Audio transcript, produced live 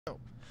So,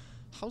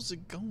 how's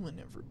it going,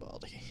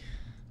 everybody?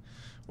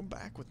 We're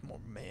back with more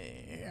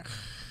meh.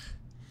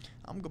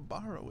 I'm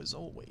Gabaro as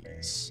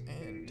always,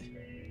 and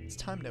it's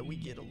time that we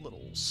get a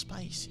little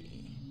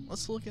spicy.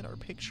 Let's look at our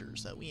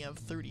pictures that we have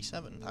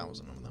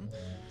 37,000 of them.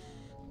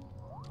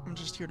 I'm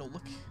just here to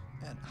look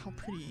at how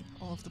pretty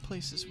all of the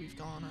places we've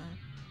gone are.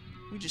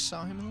 We just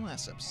saw him in the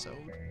last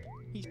episode.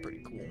 He's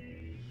pretty cool.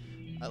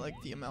 I like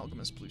the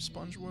Amalgamous Blue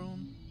Sponge World.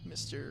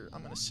 Mr.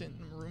 I'm gonna sit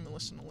in a room and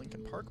listen to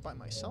Linkin Park by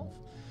myself.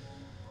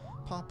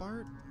 Pop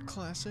art,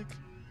 classic.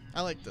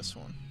 I like this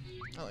one.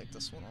 I like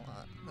this one a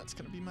lot. That's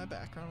gonna be my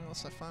background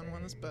unless I find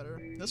one that's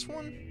better. This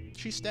one,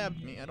 she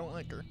stabbed me. I don't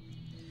like her.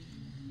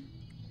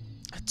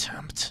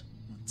 Attempt.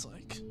 It's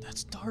like,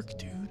 that's dark,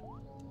 dude.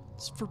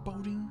 It's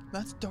foreboding.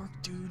 That's dark,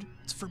 dude.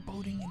 It's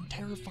foreboding and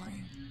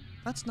terrifying.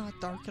 That's not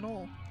dark at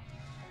all.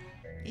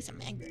 He's a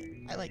magnet.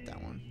 I like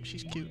that one.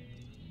 She's cute.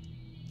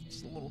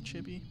 It's a little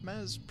chibi.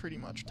 Mez pretty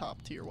much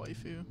top tier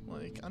waifu.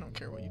 Like, I don't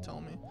care what you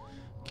tell me.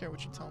 I don't care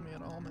what you tell me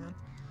at all, man.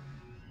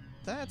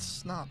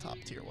 That's not top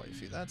tier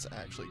waifu. That's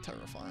actually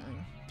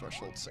terrifying.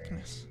 Threshold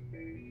sickness.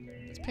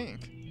 It's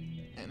pink.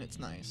 And it's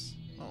nice.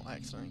 Oh, I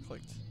accidentally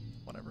clicked.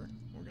 Whatever.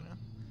 We're gonna...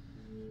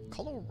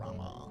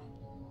 Colorama.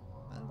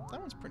 That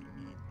one's pretty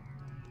neat.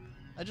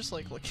 I just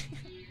like looking...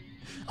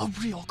 A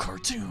real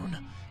cartoon!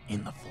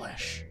 In the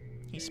flesh.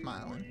 He's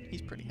smiling.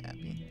 He's pretty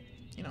happy.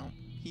 You know,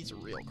 he's a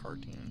real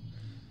cartoon.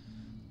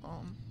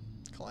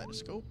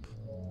 Kaleidoscope.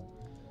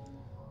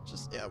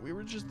 Just, yeah, we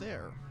were just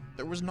there.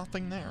 There was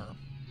nothing there.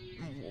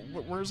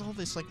 Where's all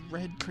this, like,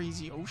 red,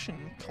 crazy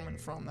ocean coming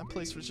from? That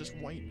place was just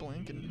white,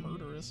 blank, and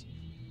murderous.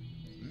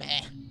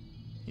 Meh.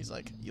 He's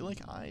like, you like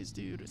eyes,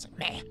 dude? It's like,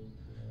 meh.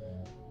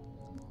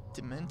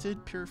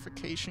 Demented,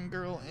 Purification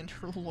Girl, and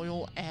her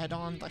loyal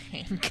add-on, the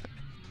handgun.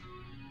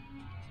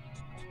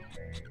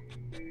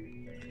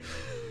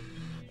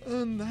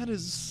 And that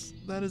is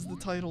the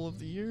title of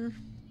the year.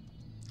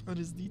 That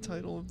is the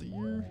title of the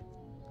year.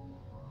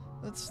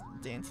 That's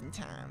dancing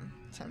time.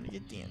 Time to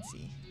get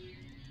dancy.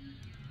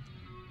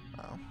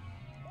 Wow.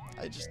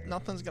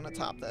 Nothing's gonna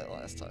top that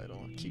last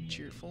title. Cute,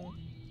 cheerful.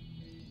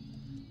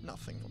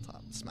 Nothing will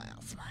top.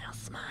 Smile, smile,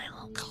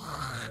 smile.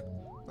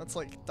 That's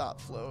like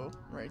dot flow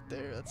right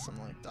there. That's some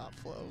like dot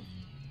flow.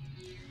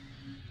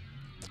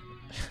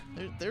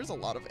 There's a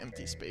lot of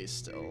empty space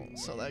still,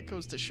 so that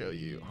goes to show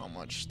you how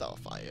much stuff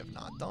I have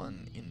not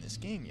done in this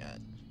game yet.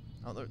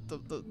 Oh,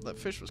 the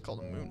fish was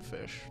called a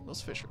moonfish.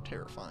 Those fish are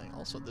terrifying.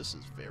 Also, this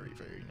is very,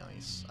 very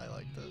nice. I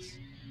like this.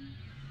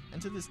 And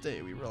to this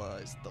day, we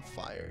realize the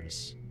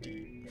fires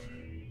deep.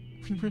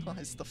 We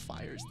realize the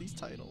fires, these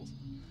titles.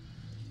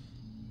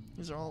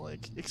 These are all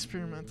like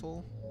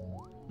experimental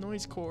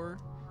noisecore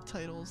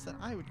titles that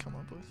I would come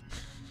up with.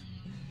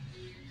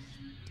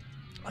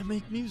 I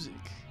make music.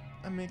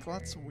 I make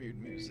lots of weird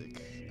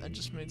music. I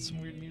just made some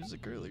weird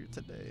music earlier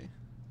today.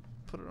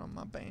 Put it on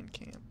my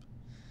Bandcamp.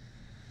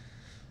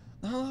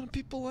 Not a lot of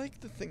people like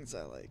the things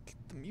I like.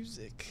 The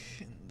music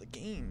and the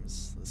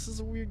games. This is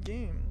a weird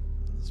game.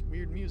 This is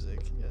weird music.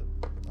 Yeah,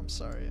 I'm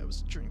sorry, I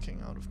was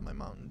drinking out of my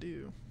Mountain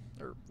Dew.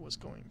 Or was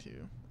going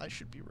to. I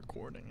should be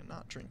recording and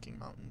not drinking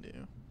Mountain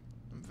Dew.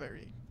 I'm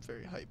very,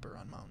 very hyper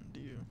on Mountain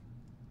Dew.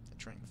 I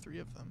drank 3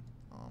 of them.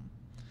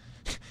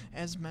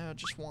 Asma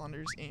just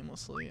wanders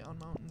aimlessly on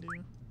Mountain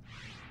Dew.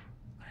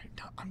 Alright,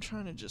 now I'm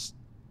trying to just...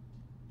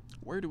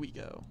 Where do we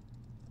go?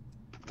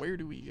 Where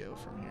do we go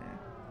from here?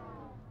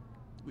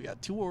 We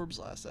got 2 orbs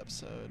last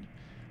episode.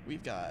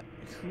 We've got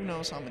who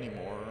knows how many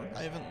more.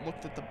 I haven't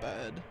looked at the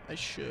bed. I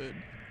should.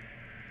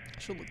 I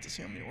should look to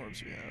see how many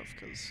orbs we have,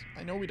 because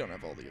I know we don't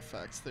have all the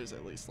effects. There's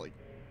at least like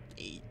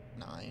 8,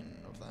 9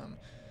 of them.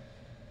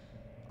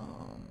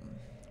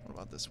 What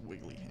about this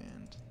wiggly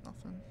hand?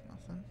 Nothing,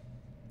 nothing.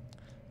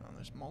 Oh,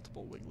 there's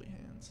multiple wiggly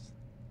hands.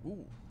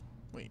 Ooh,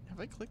 wait, have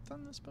I clicked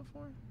on this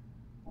before?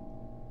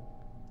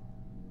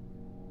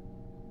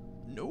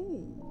 No.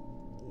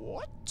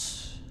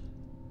 What?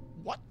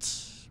 What?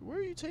 Where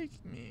are you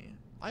taking me?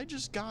 I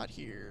just got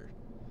here.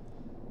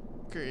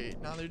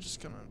 Great, now they're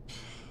just gonna...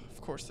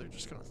 Of course they're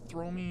just gonna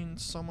throw me in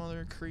some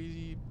other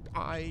crazy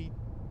eye,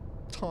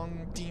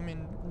 tongue,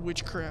 demon,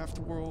 witchcraft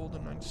world,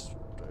 and I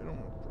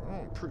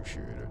don't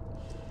appreciate it.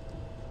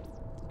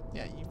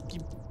 Yeah,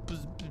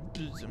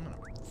 I'm gonna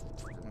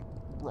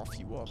rough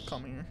you up,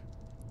 come here.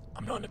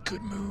 I'm not in a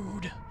good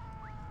mood.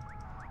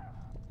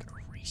 I'm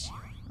gonna race you.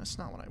 That's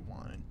not what I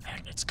wanted.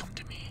 Magnets, come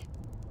to me.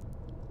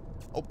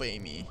 Obey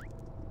me.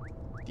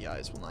 The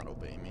eyes will not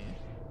obey me.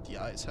 The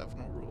eyes have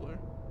no ruler.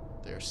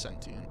 They are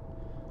sentient.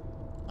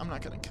 I'm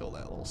not gonna kill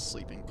that little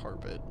sleeping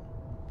carpet.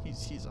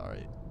 He's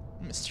alright.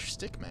 Mr.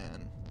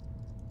 Stickman.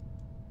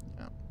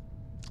 Yeah.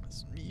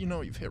 You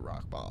know you've hit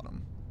rock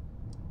bottom.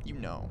 You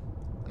know.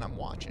 And I'm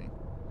watching.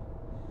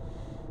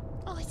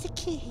 Oh, it's a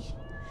key.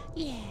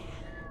 Yeah.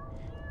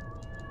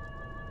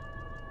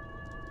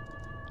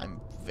 I'm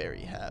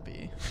very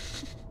happy.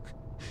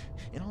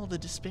 In all the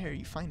despair,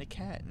 you find a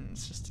cat, and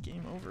it's just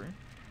game over.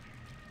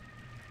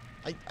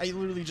 I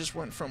literally just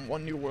went from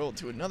one new world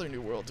to another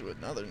new world to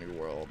another new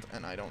world,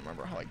 and I don't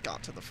remember how I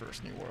got to the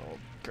first new world.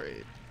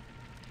 Great.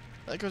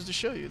 That goes to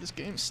show you, this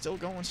game's still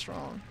going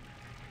strong.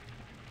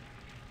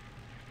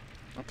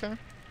 Okay.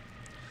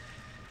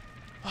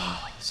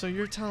 So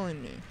you're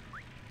telling me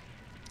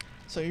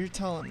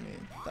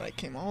that I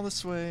came all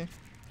this way,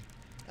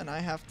 and I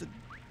have to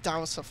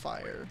douse a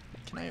fire.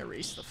 Can I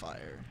erase the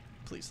fire?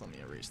 Please let me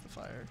erase the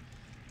fire.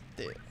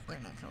 They're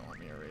not gonna let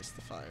me erase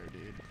the fire,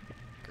 dude.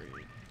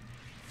 Great.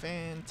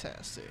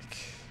 Fantastic.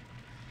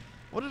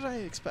 What did I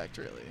expect,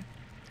 really?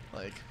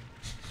 Like,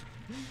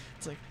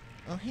 it's like,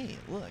 oh hey,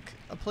 look,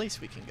 a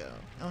place we can go.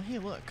 Oh hey,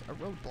 look, a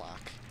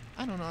roadblock.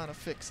 I don't know how to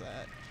fix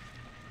that.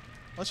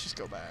 Let's just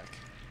go back.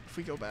 If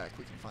we go back,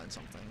 we can find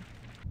something.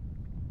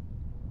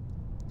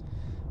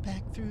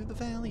 Back through the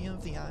valley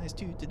of the eyes,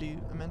 do.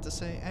 I meant to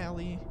say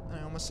alley.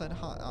 I almost said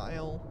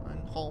aisle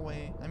and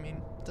hallway. I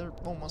mean, they're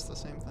almost the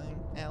same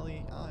thing.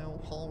 Alley,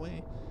 aisle,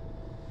 hallway.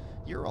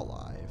 You're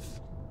alive.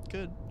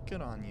 Good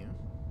on you.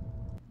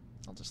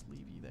 I'll just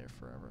leave you there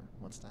forever.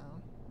 What's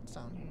down? What's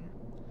down here?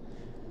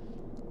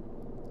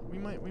 We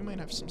might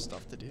have some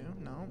stuff to do.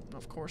 No,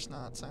 of course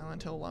not.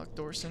 Silent Hill Locked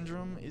Door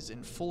Syndrome is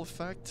in full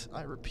effect.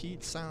 I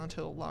repeat, Silent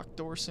Hill Locked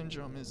Door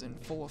Syndrome is in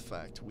full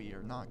effect. We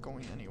are not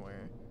going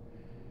anywhere.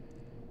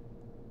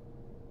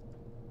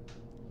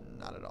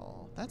 Not at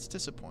all. That's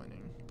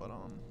disappointing, but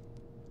I'll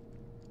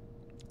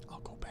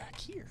go back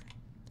here.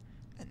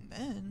 And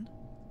then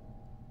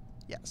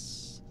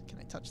yes. Can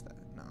I touch that?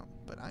 No,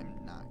 but I'm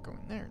not going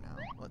there now.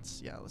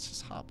 Let's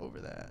just hop over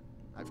that.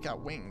 I've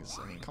got wings.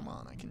 I mean, come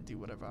on, I can do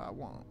whatever I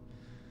want.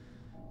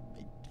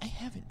 I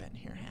haven't been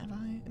here, have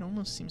I? It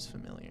almost seems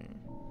familiar.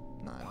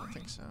 No, I don't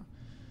think so.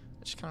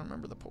 I just can't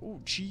remember the oh,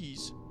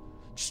 jeez.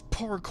 Just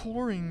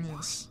parkouring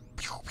this.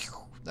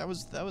 That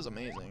was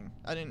amazing.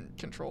 I didn't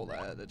control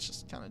that. It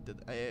just kind of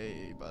did.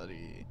 Hey,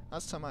 buddy.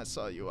 Last time I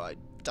saw you, I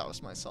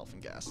doused myself in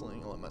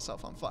gasoline and lit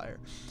myself on fire.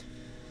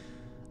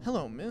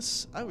 Hello,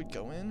 miss. I would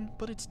go in,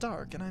 but it's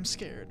dark and I'm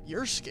scared.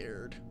 You're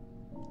scared?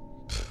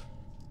 Pfft,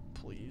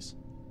 please.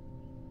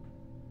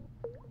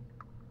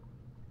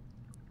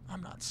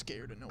 I'm not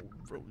scared of no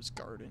rose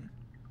garden.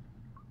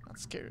 Not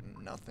scared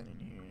of nothing in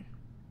here.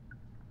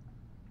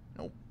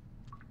 Nope.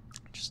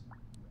 Just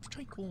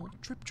tranquil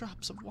drip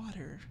drops of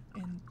water.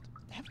 And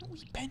haven't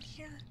we been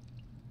here?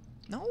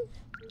 No?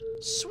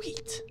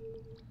 Sweet.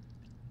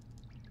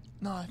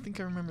 No, I think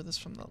I remember this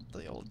from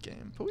the old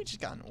game. But we just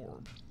got an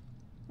orb.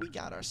 We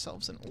got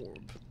ourselves an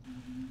orb.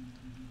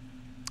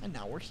 And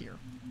now we're here.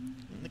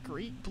 In the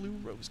great blue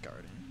rose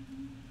garden.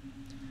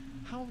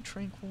 How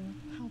tranquil,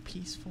 how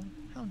peaceful,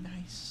 how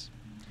nice.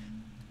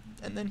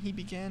 And then he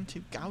began to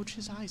gouge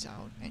his eyes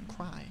out and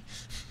cry.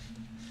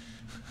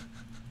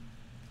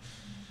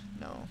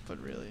 No, but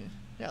really.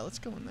 Yeah, let's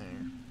go in there.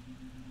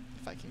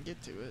 If I can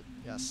get to it.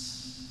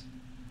 Yes.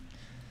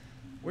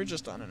 We're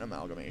just on an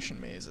amalgamation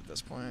maze at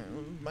this point.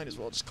 We might as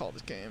well just call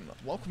this game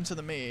Welcome to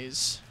the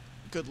Maze.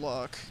 Good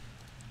luck.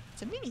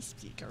 It's a mini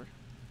speaker.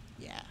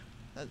 Yeah.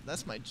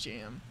 That's my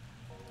jam.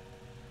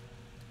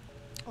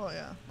 Oh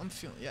yeah, I'm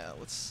feeling, yeah,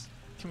 let's,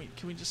 can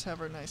we just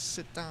have our nice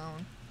sit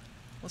down,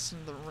 listen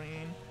to the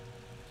rain,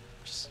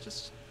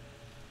 just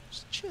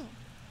chill,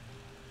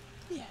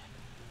 yeah.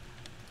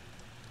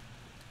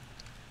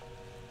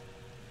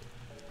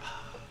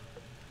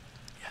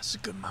 Yeah, it's a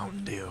good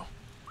Mountain Dew.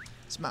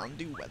 It's Mountain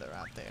Dew weather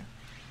out there.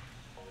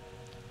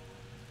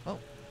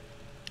 Well,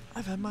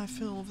 I've had my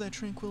fill of that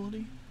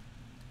tranquility.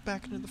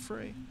 Back into the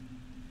fray.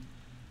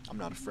 I'm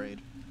not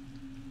afraid.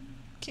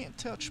 Can't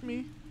touch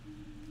me.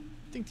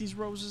 Think these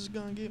roses are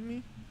gonna get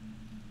me?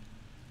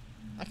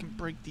 I can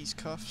break these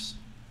cuffs.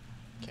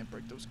 Can't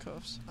break those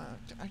cuffs.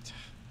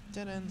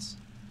 Dead ends.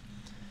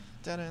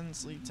 Dead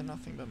ends lead to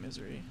nothing but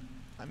misery.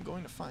 I'm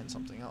going to find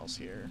something else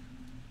here.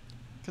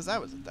 Because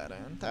that was a dead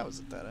end. That was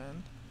a dead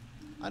end.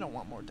 I don't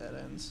want more dead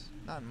ends.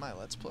 Not in my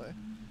Let's Play.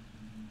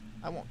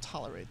 I won't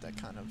tolerate that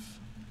kind of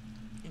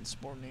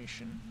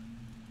insubordination.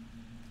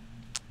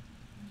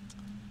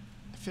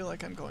 I feel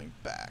like I'm going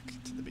back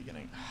to the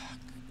beginning.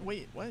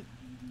 Wait, what?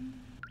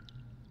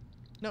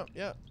 No,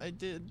 yeah, I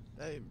did.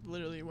 I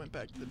literally went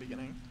back to the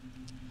beginning.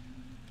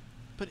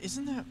 But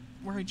isn't that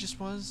where I just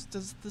was?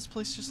 Does this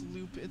place just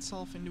loop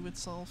itself into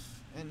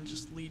itself and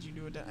just lead you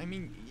to a dead? I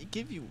mean, it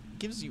gives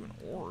you an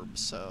orb,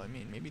 so I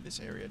mean, maybe this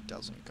area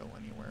doesn't go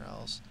anywhere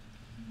else.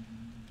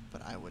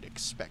 But I would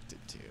expect it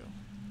to.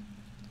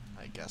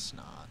 I guess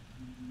not.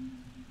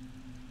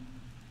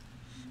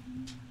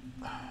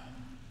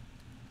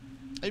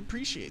 I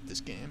appreciate this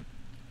game.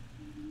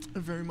 I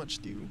very much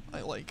do.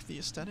 I like the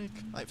aesthetic.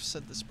 I've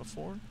said this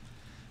before.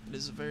 It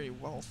is a very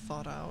well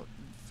thought out,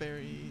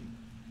 very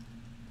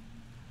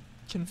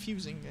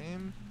confusing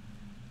game.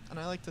 And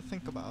I like to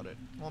think about it.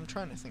 Well, I'm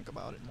trying to think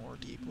about it more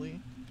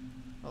deeply.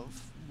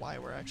 Of why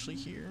we're actually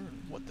here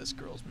and what this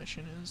girl's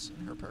mission is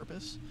and her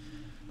purpose.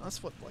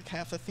 That's what, like,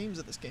 half the themes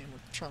of this game were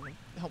trying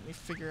to help me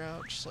figure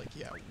out. Just like,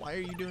 yeah, why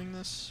are you doing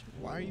this?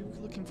 Why are you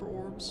looking for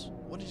orbs?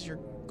 What is your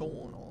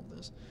goal in all of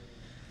this?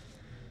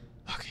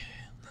 Okay.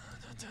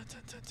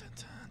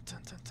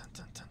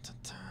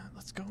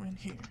 Let's go in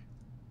here.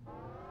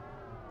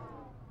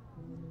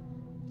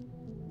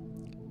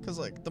 Because,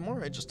 like, the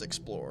more I just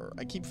explore,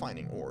 I keep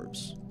finding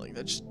orbs. Like,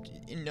 that just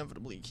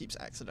inevitably keeps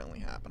accidentally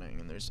happening,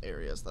 and there's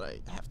areas that I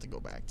have to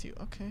go back to.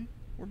 Okay,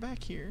 we're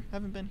back here.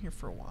 Haven't been here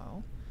for a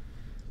while.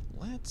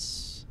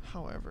 Let's,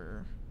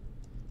 however,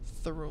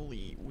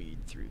 thoroughly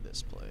weed through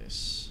this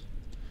place.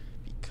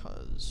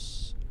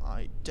 Because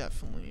I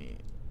definitely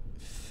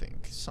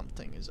think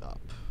something is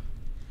up.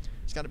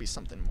 There's got to be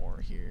something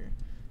more here.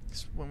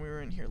 Because when we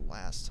were in here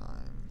last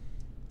time,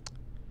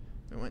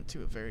 we went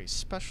to a very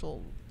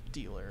special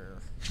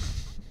dealer,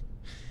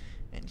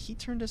 and he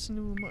turned us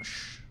into a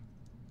mush.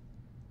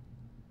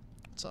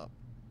 What's up?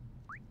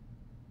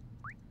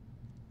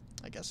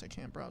 I guess I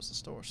can't browse the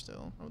store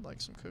still. I would like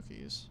some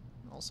cookies.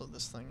 Also,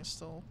 this thing is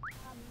still...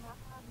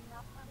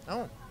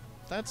 Oh,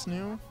 that's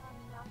new.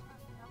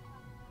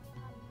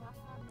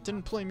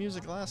 Didn't play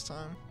music last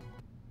time.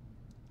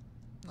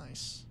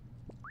 Nice.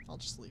 I'll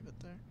just leave it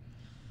there.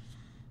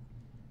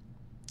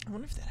 I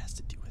wonder if that has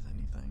to do with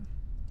anything.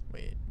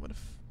 Wait, what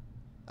if...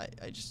 I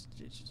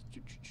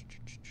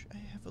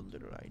have a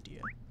little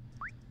idea.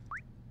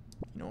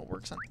 You know what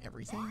works on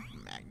everything?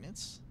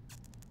 Magnets.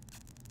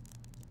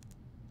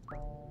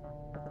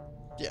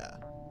 Yeah.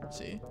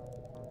 See?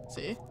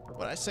 See?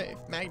 What'd I say?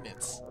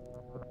 Magnets.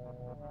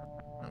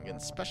 I'm getting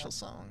special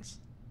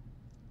songs.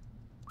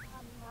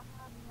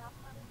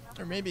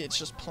 Or maybe it's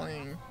just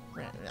playing...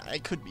 I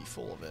could be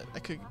full of it. I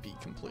could be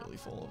completely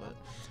full of it.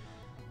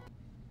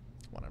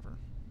 Whatever.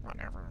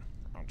 Whatever.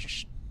 I'll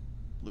just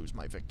lose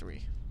my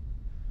victory.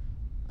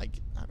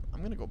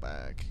 I'm gonna go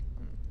back.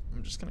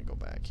 I'm just gonna go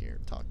back here,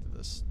 talk to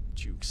this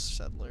Juke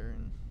settler,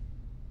 and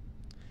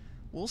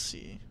we'll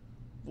see.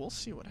 We'll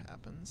see what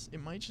happens. It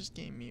might just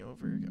game me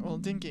over. Well,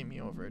 it didn't game me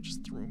over. It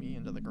just threw me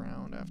into the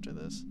ground after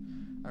this.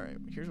 Alright,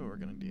 here's what we're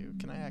gonna do.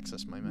 Can I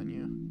access my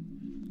menu?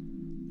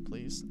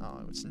 Please?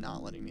 Oh, it's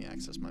not letting me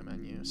access my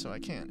menu, so I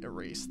can't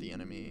erase the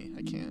enemy.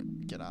 I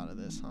can't get out of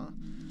this, huh?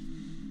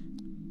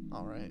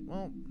 Alright,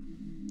 well,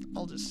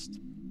 I'll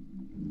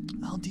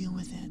deal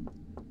with it.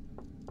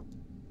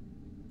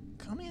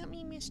 Come at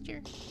me,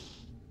 mister.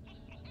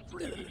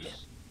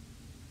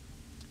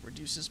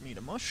 Reduces me to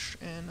mush,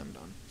 and I'm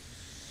done.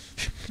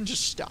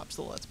 Just stops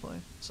the let's play.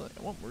 It's like,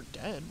 well, we're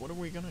dead. What are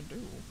we gonna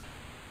do?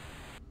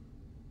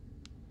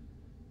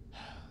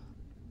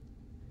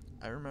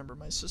 I remember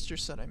my sister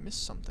said I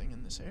missed something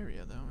in this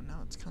area, though, and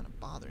now it's kind of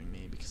bothering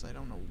me because I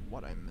don't know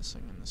what I'm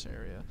missing in this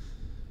area.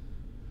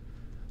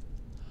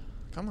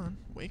 Come on,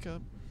 wake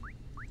up.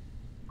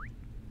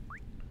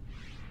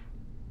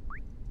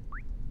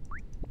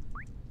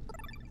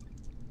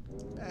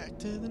 Back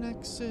to the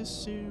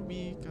Nexus, here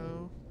we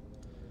go.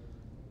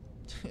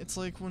 It's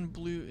like when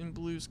in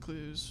Blue's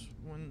Clues,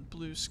 when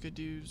Blue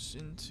skadoos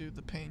into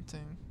the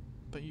painting,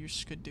 but you're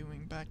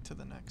skadooing back to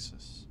the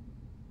Nexus.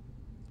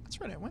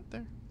 That's right, I went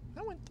there.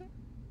 I went there.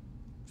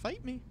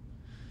 Fight me.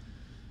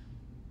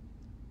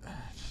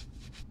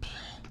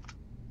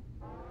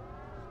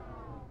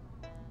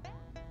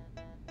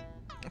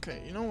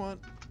 Okay, you know what?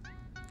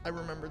 I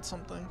remembered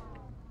something.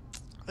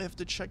 I have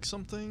to check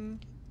something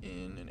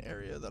in an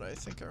area that I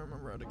think I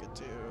remember how to get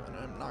to, and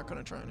I'm not going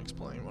to try and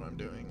explain what I'm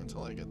doing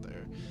until I get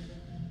there.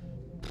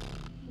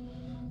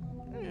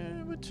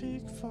 It would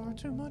take far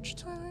too much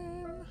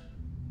time.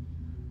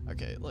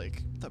 Okay,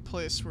 like, the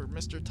place where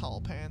Mr. Tall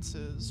Pants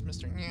is,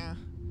 Mr. Nya,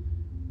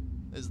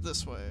 is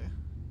this way,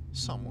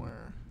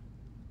 somewhere,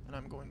 and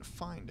I'm going to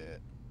find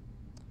it.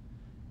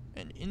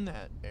 And in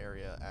that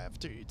area,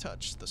 after you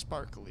touch the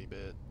sparkly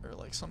bit, or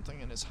like something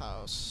in his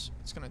house,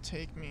 it's gonna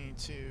take me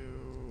to...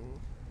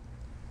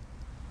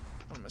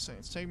 What am I saying?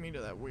 It's taking me to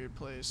that weird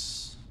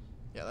place.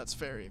 Yeah, that's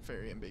very,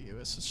 very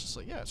ambiguous. It's just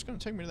like, yeah, it's gonna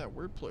take me to that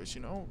weird place,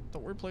 you know? The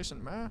weird place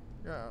in Ma?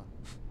 Yeah.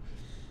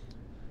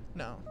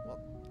 No,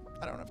 well,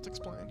 I don't have to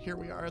explain. Here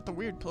we are at the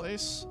weird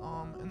place,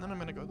 and then I'm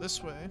gonna go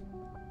this way.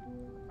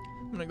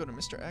 I'm gonna go to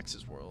Mr.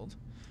 X's world,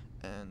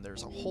 and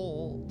there's a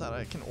hole that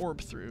I can orb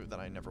through that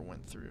I never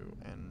went through,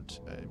 and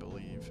I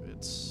believe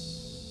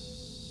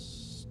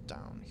it's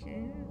down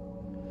here,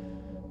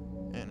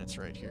 and it's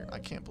right here. I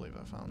can't believe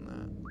I found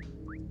that.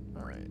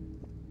 Alright,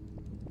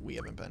 we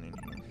haven't been in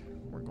here.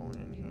 We're going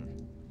in here.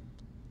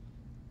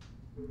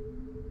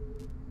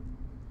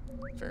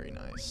 Very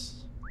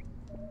nice.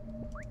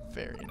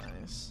 Very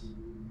nice.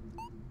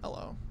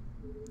 Hello.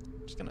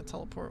 I'm just gonna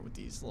teleport with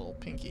these little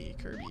pinky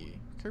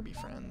Kirby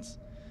friends.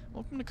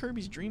 Welcome to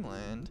Kirby's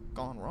Dreamland.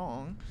 Gone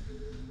wrong.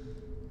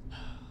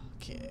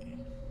 Okay.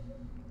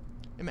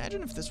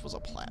 Imagine if this was a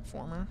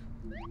platformer.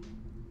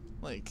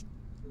 Like,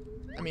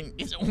 I mean,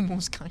 it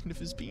almost kind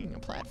of is being a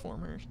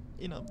platformer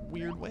in a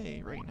weird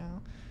way right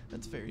now.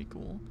 That's very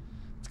cool.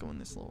 Let's go in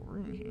this little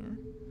room here.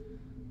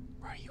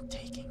 Where are you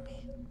taking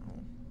me?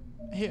 Oh.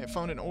 Hey, I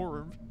found an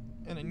orb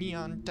and a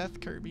neon death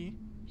Kirby.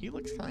 He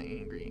looks kind of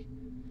angry.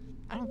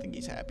 I don't think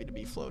he's happy to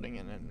be floating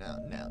in an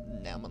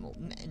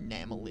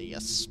anomaly,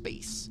 a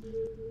space.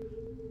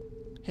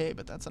 Hey,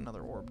 but that's another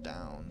orb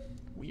down.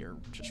 We are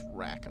just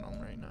racking them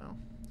right now.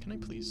 Can I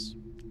please...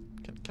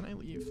 Can I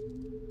leave?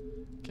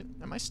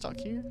 Am I stuck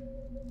here?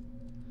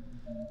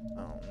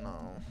 Oh,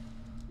 no.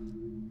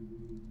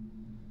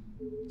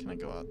 Can I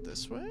go out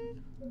this way?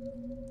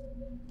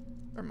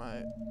 Or am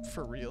I,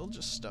 for real,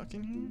 just stuck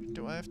in here?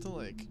 Do I have to,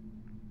 like,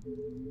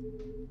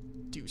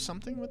 do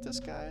something with this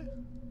guy?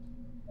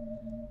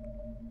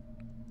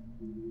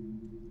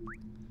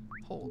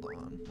 Hold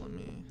on, let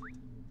me...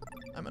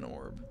 I'm an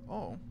orb.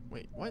 Oh,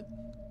 wait, what?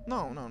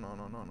 No.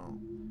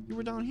 You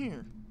were down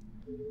here.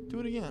 Do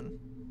it again.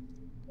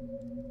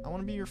 I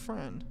want to be your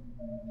friend.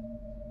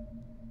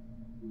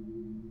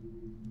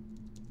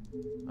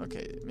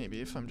 Okay,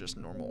 maybe if I'm just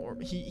normal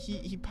orb.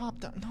 He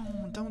popped out.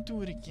 No, don't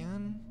do it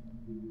again.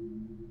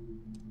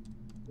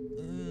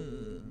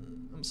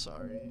 I'm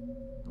sorry.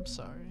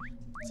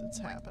 It's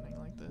happening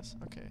like this.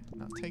 Okay,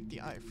 now take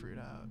the eye fruit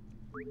out.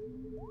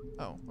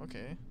 Oh,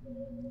 okay.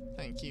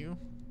 Thank you.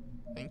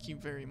 Thank you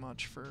very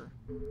much for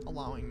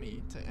allowing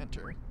me to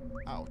enter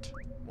out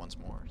once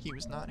more. He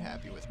was not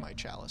happy with my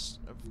chalice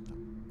of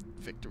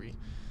victory.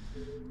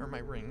 Or my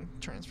ring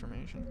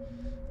transformation.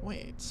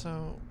 Wait,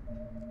 so...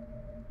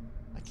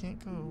 I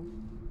can't go...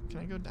 Can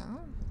I go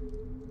down?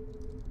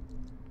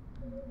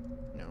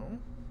 No.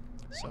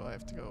 So I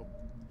have to go...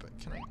 But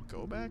can I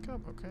go back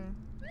up? Okay.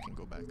 I can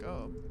go back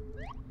up.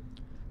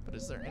 But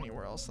is there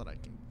anywhere else that I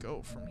can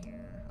go from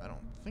here? I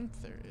don't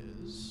think there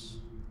is.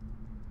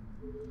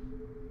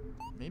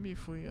 Maybe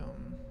if we,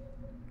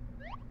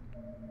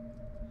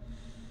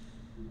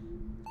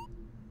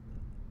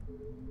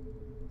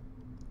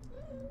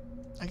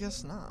 I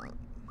guess not.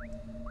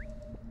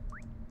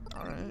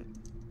 Alright.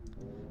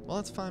 Well,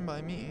 that's fine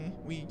by me.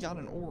 We got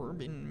an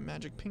orb in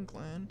Magic Pink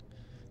Land.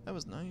 That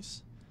was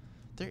nice.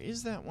 There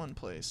is that one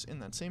place in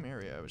that same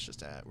area I was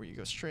just at where you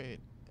go straight,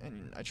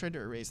 and I tried to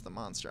erase the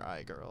monster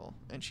eye girl,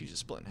 and she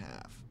just split in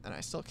half, and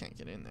I still can't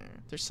get in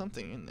there. There's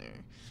something in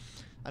there.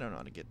 I don't know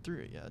how to get through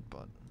it yet,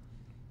 but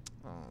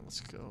let's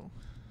go.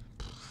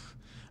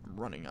 I'm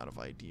running out of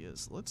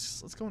ideas.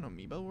 Let's go in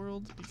Amoeba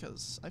World,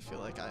 because I feel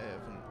like I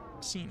haven't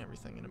seen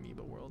everything in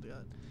Amoeba World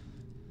yet.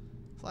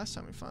 Last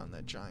time we found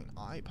that giant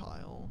eye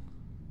pile,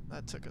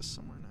 that took us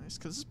somewhere nice,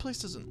 because this place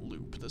doesn't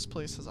loop. This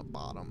place has a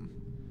bottom,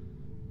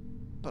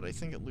 but I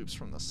think it loops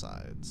from the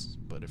sides.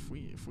 But if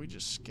we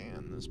just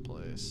scan this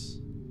place,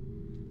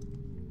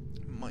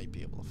 might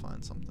be able to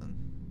find something.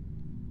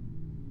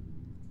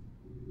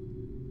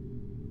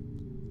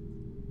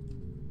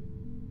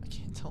 I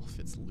can't tell if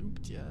it's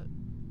looped yet.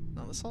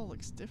 No, this all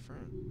looks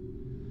different.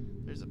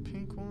 There's a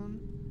pink one.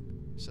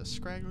 There's a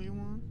scraggly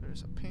one.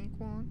 There's a pink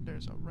one.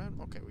 There's a red.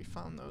 Okay, we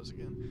found those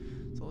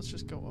again. So let's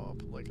just go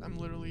up. Like, I'm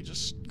literally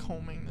just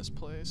combing this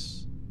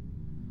place,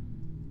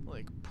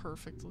 like,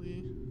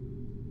 perfectly.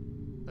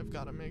 I've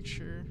got to make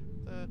sure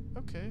that,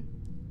 okay,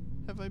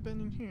 have I been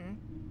in here?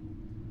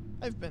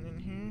 I've been in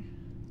here.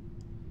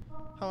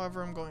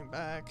 However, I'm going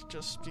back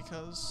just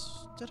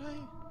because, did I?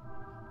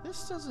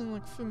 This doesn't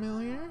look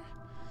familiar.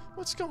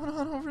 What's going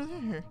on over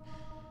there?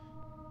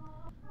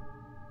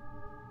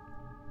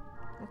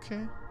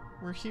 Okay,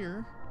 we're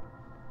here.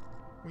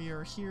 We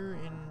are here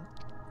in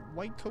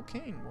White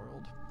Cocaine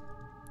World.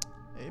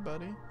 Hey,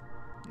 buddy.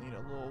 Need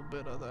a little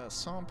bit of that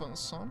something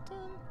something?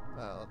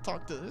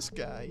 Talk to this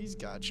guy. He's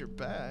got your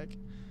back.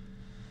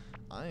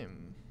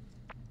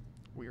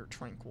 We are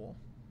tranquil.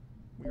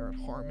 We are at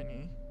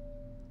harmony.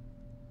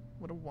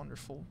 What a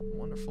wonderful,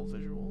 wonderful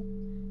visual.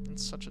 In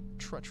such a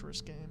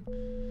treacherous game.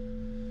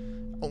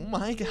 Oh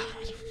my god.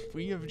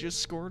 We have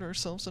just scored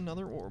ourselves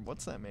another orb.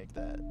 What's that make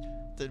that?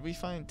 Did we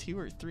find 2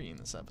 or 3 in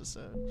this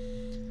episode?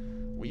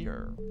 We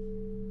are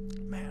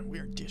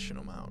dishing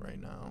them out right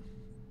now.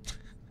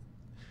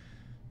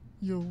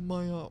 Yo,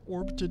 my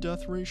orb to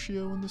death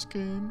ratio in this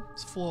game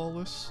is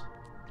flawless.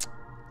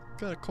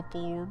 Got a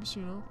couple orbs,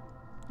 you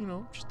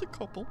know, just a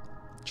couple.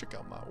 Check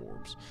out my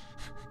orbs.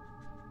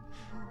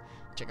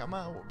 Check out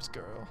my orbs,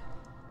 girl.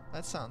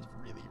 That sounds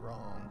really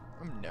wrong.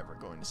 I'm never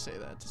going to say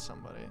that to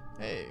somebody.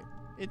 Hey,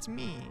 it's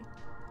me.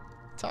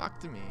 Talk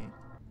to me.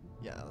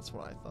 Yeah, that's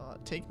what I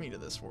thought. Take me to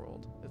this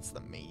world. It's the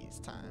maze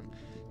time.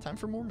 Time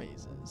for more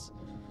mazes.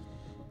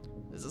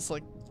 Is this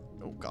like...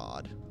 Oh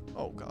god.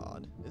 Oh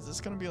god. Is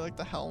this gonna be like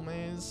the Hell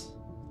Maze?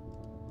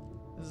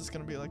 Is this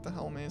gonna be like the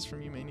Hell Maze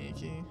from Yume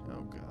Nikki?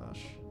 Oh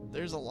gosh.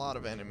 There's a lot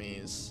of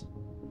enemies.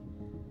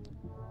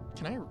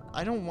 Can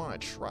I don't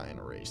want to try and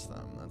erase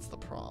them. That's the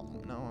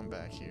problem. No, I'm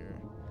back here.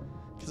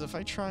 Because if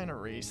I try and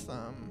erase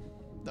them,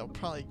 they'll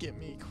probably get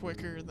me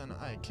quicker than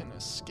I can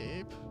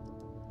escape.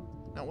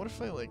 Now what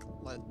if I like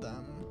let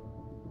them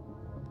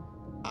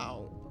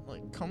out?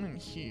 Like come in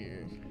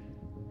here.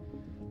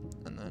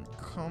 And then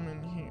come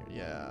in here.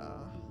 Yeah.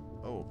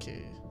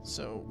 Okay.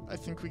 So I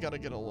think we gotta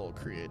get a little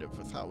creative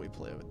with how we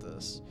play with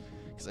this.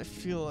 Because I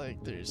feel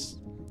like there's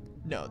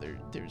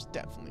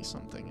definitely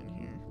something in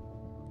here.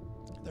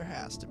 There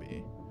has to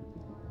be.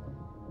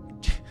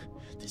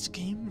 This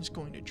game is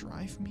going to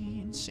drive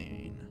me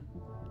insane.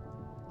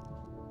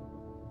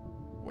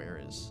 Where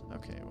is...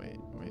 Okay, wait.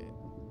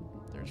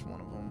 There's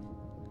one of them.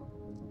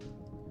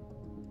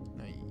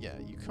 Now, yeah,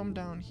 you come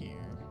down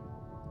here.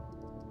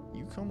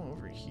 You come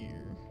over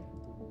here.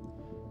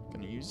 I'm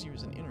gonna use you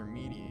as an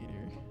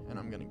intermediator, and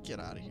I'm gonna get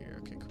out of here.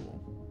 Okay,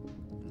 cool.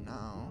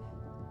 Now,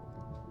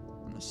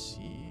 I'm gonna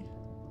see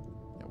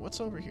What's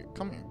over here?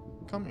 Come here.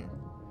 Come here.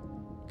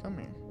 Come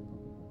here.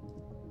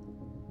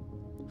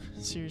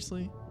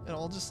 Seriously? It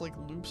all just like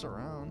loops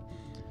around.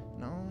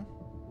 No.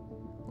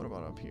 What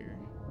about up here?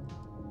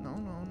 No,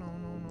 no, no,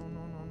 no, no,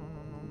 no, no, no,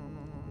 no, no,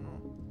 no, no, no.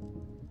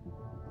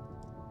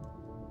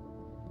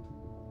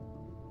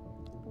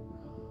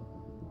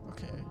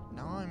 Okay,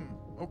 now I'm...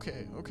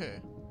 Okay,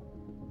 okay.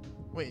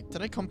 Wait,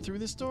 did I come through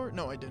this door?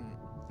 No, I didn't.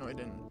 No, I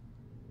didn't.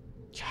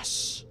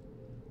 Yes!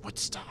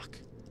 Woodstock.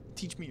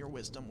 Teach me your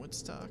wisdom,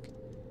 Woodstock.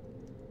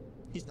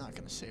 He's not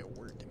gonna say a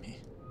word to me.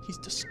 He's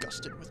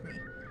disgusted with me.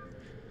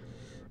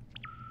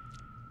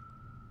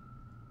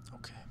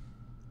 Okay.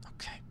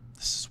 Okay.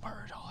 This is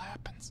where it all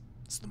happens.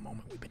 It's the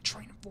moment we've been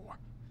training for.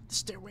 The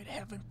stairway to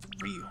heaven for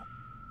real.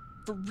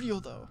 For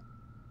real, though.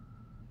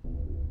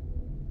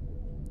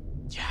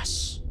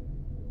 Yes!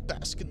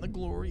 Bask in the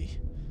glory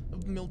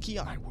of Milky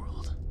Eye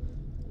World.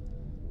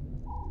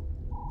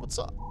 What's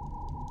up?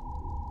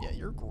 Yeah,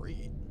 you're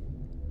great.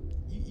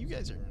 You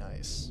guys are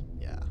nice.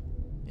 Yeah.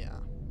 Yeah.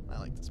 I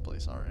like this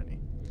place already.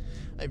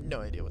 I have no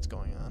idea what's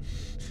going on.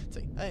 It's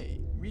like, I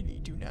really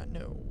do not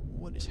know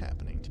what is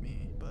happening to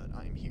me, but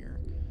I'm here.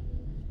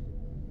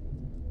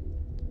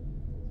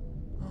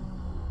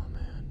 Oh,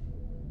 man.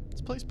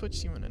 This place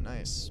puts you in a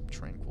nice,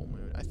 tranquil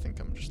mood. I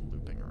think I'm just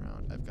looping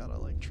around. I've got to,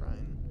 like, try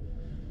and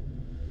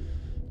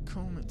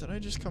comb it. Did I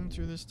just come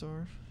through this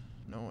door?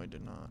 No, I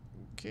did not.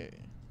 Okay.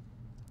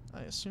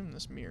 I assume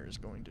this mirror is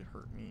going to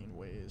hurt me in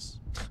ways.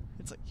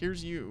 It's like,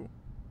 here's you.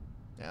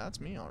 Yeah, that's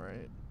me,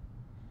 alright.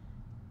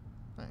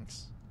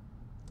 Thanks.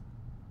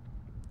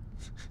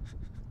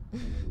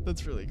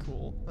 That's really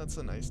cool. That's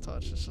a nice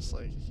touch. It's just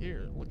like,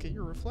 here, look at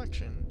your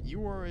reflection.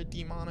 You are a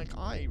demonic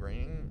eye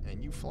ring,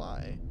 and you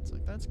fly. It's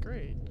like, that's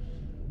great.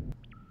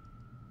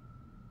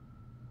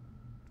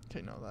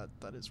 Okay, no,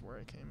 that is where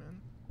I came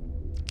in.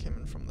 I came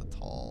in from the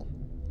tall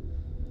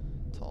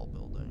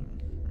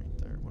building right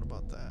there. What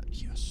about that?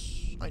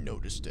 Yes. I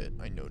noticed it.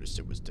 I noticed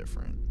it was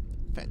different.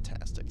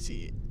 Fantastic.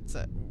 See, it's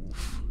that,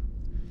 oof.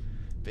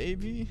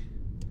 Baby.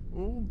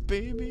 Ooh,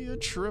 baby, a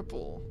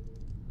triple.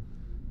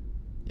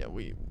 Yeah,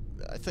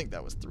 I think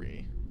that was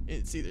 3.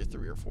 It's either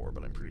 3 or 4,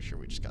 but I'm pretty sure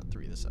we just got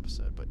 3 this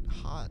episode. But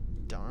hot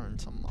darn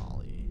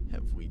tamale,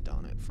 have we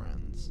done it,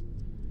 friends.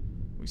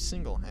 We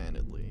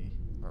single-handedly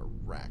are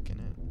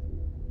racking it.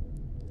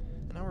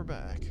 And now we're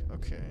back.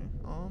 Okay,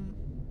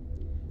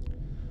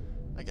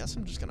 I guess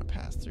I'm just gonna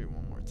pass through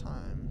one more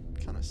time,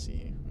 kind of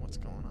see what's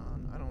going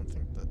on. I don't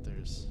think that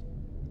there's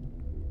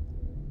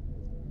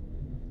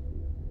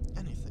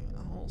anything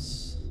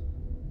else.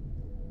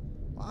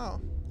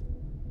 Wow.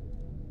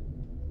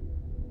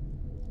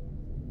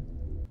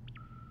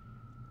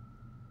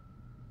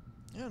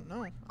 Yeah,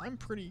 no, I'm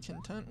pretty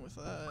content with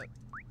that.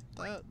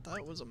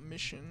 That was a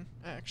mission,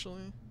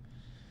 actually.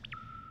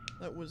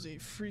 That was a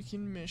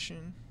freaking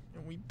mission,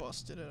 and we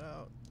busted it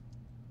out.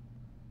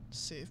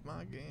 Save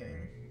my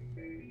game.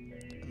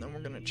 And then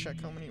we're gonna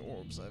check how many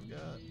orbs I've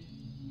got.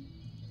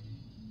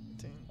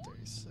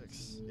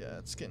 36. Yeah,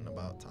 it's getting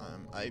about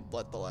time. I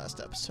let the last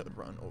episode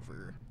run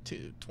over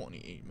to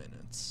 28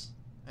 minutes.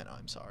 And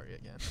I'm sorry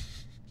again.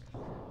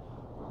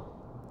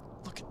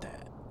 Look at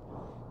that.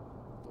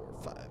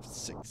 4, 5,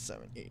 6,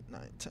 7, 8,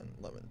 9, 10,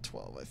 11,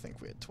 12. I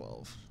think we had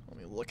 12. Let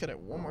me look at it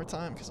one more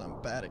time because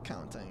I'm bad at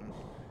counting.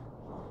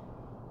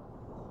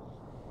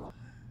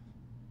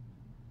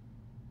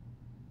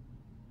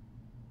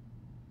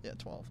 Yeah,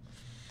 12.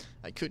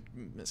 I could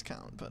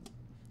miscount, but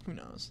who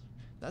knows.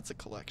 That's a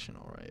collection,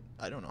 alright.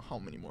 I don't know how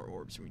many more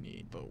orbs we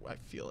need, but I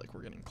feel like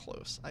we're getting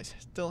close. I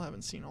still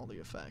haven't seen all the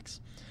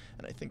effects,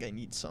 and I think I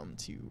need some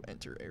to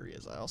enter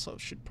areas. I also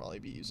should probably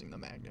be using the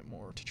magnet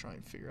more to try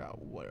and figure out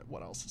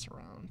what else is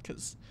around,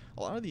 because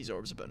a lot of these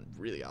orbs have been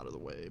really out of the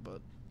way,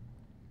 but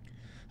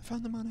I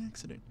found them on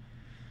accident.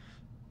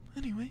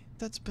 Anyway,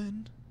 that's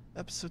been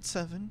episode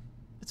 7.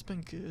 It's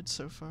been good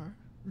so far.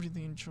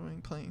 Really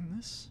enjoying playing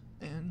this,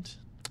 and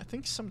I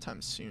think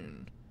sometime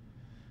soon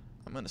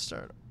I'm gonna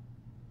start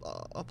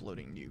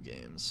uploading new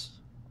games.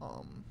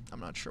 I'm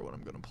not sure what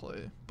I'm gonna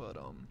play, but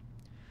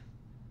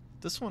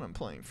this one I'm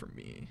playing for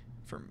me.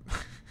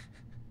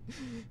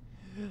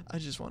 I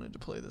just wanted to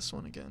play this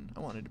one again. I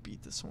wanted to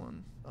beat this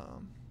one.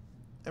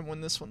 And when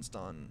this one's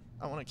done,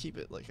 I want to keep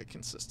it like a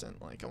consistent.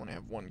 Like I want to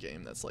have one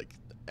game that's like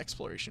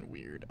exploration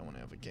weird. I want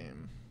to have a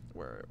game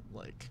where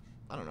like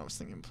I don't know. I was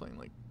thinking of playing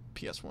like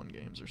PS1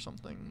 games or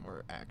something,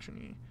 or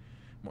actiony,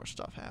 more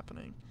stuff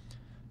happening.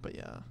 But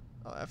yeah,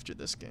 after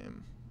this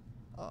game.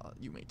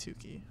 Yume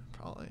Tuki,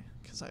 probably,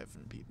 because I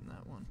haven't beaten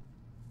that one.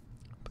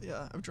 But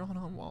yeah, I've drawn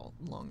on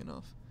long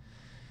enough.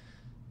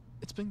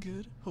 It's been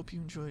good. Hope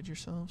you enjoyed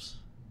yourselves,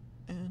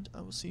 and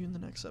I will see you in the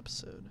next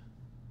episode.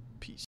 Peace.